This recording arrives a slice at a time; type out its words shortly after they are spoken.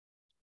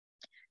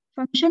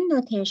Function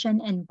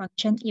notation and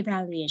function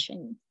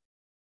evaluation.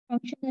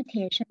 Function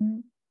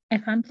notation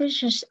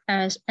accomplishes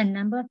as a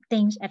number of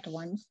things at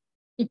once.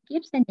 It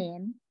gives a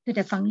name to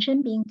the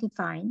function being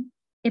defined.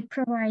 It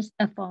provides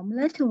a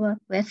formula to work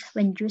with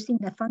when using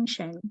the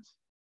function.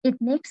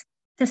 It makes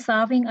the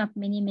solving of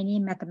many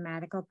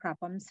mathematical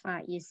problems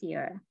far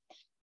easier.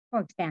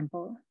 For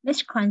example,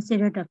 let's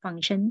consider the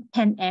function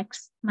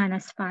 10x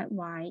minus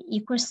 5y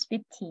equals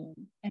 15.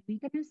 And we're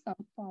going to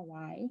solve for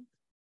y.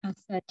 As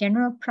a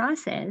general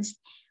process,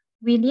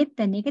 we leave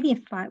the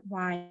negative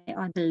 5y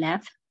on the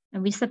left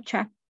and we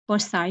subtract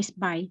both sides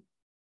by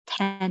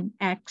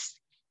 10x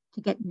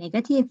to get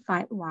negative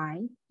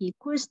 5y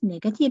equals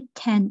negative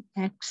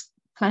 10x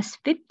plus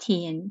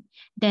 15.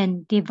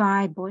 Then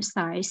divide both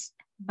sides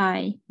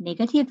by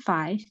negative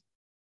 5.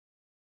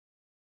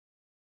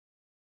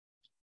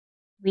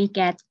 We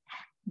get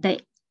the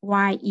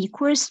y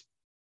equals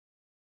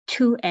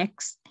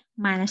 2x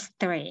minus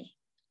 3.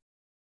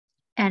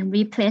 And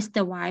replace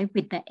the y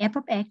with the f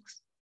of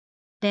x.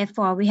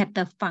 Therefore, we have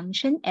the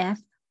function f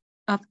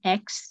of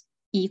x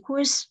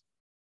equals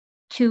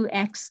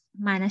 2x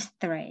minus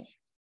 3.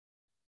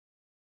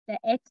 The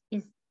x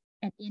is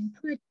an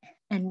input,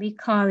 and we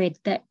call it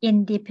the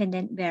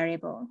independent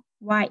variable.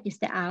 Y is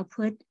the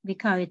output, we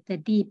call it the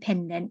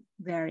dependent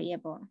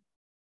variable.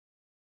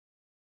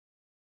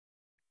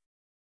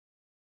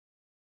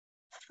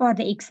 For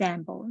the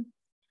example,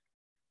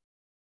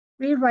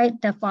 we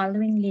write the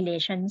following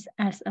relations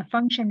as a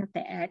function of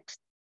the x,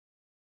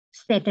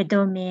 set the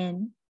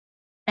domain,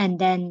 and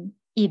then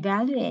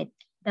evaluate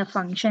the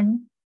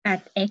function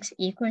at x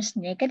equals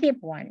negative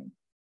 1.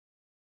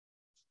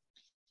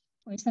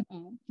 First of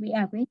all, we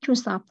are going to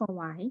solve for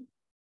y.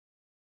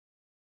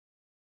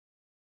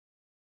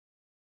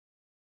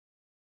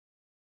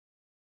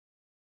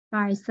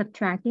 By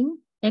subtracting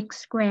x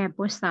squared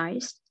both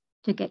sides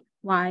to get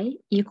y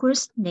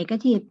equals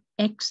negative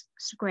x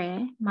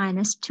squared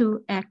minus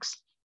 2x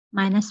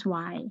minus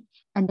y,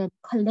 and then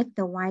collect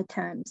the y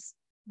terms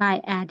by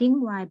adding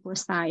y both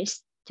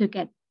sides to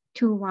get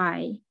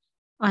 2y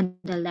on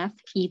the left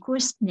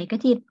equals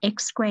negative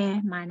x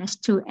squared minus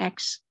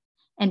 2x.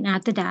 And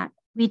after that,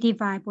 we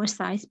divide both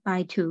sides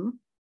by 2.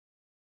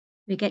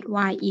 We get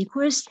y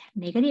equals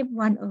negative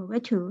 1 over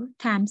 2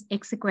 times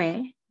x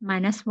squared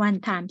minus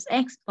 1 times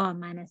x or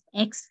minus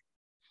x.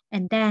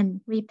 And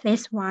then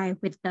replace y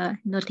with the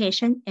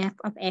notation f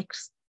of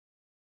x.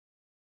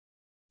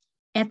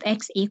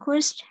 Fx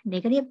equals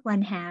negative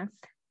 1/2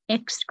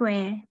 x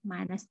squared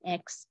minus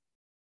x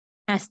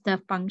as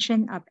the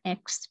function of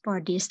x for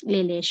this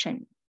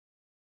relation.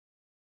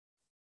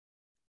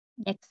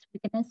 Next,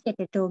 we're going to set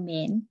the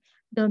domain.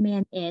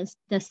 Domain is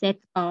the set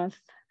of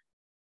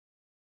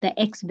the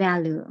x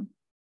value.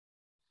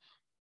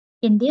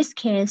 In this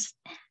case,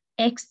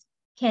 x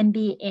can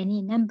be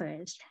any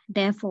numbers.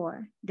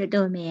 Therefore, the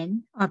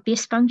domain of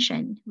this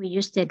function, we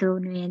use the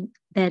domain,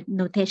 the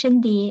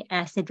notation D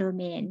as the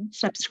domain,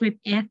 subscript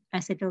F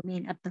as the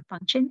domain of the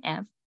function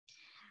F,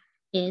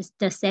 is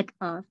the set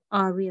of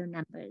all real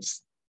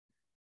numbers.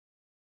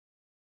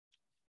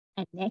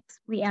 And next,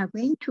 we are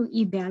going to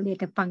evaluate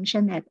the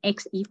function at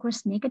x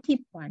equals negative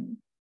 1.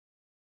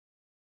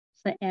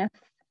 So f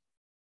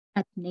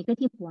at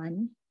negative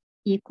 1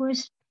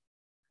 equals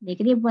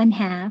negative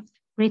 1/2,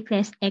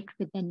 replace x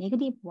with the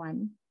negative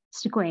 1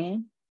 squared,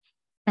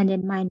 and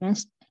then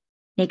minus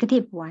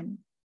negative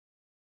 1.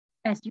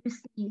 As you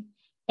see,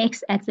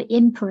 x as the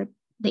input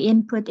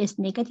is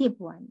negative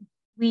 1.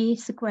 We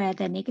square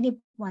the negative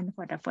 1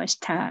 for the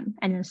first term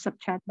and then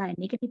subtract by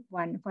negative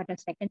 1 for the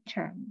second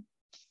term.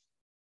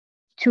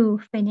 To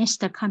finish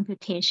the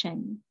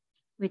computation,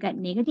 we got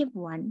negative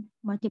 1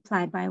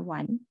 multiplied by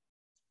 1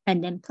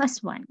 and then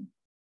plus 1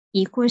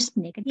 equals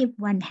negative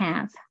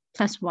 1/2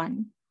 plus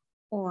 1,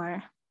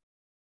 or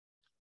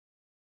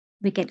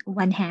we get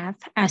 1/2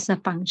 as a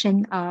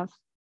function of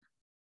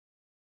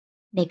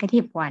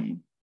negative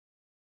 1.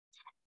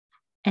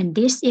 And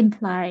this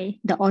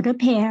implies the order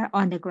pair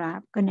on the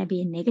graph gonna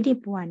be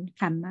negative 1,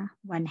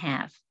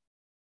 1/2.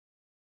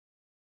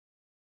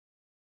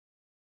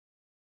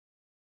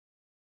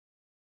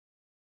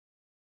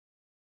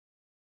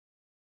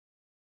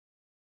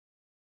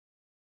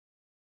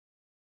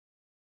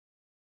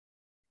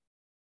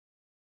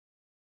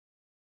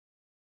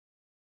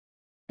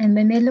 And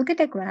when we look at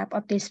the graph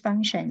of this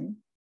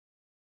function,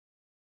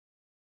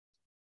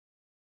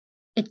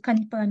 it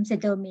confirms the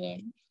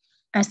domain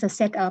as a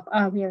set of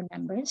all real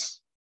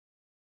numbers.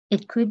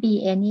 It could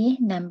be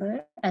any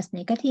number as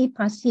negative,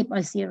 positive,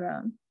 or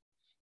 0.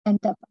 And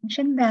the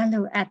function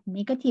value at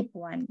negative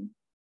 1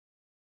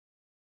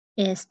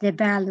 is the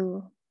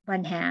value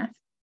 1/2,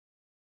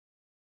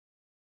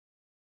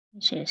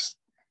 which is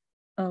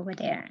over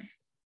there.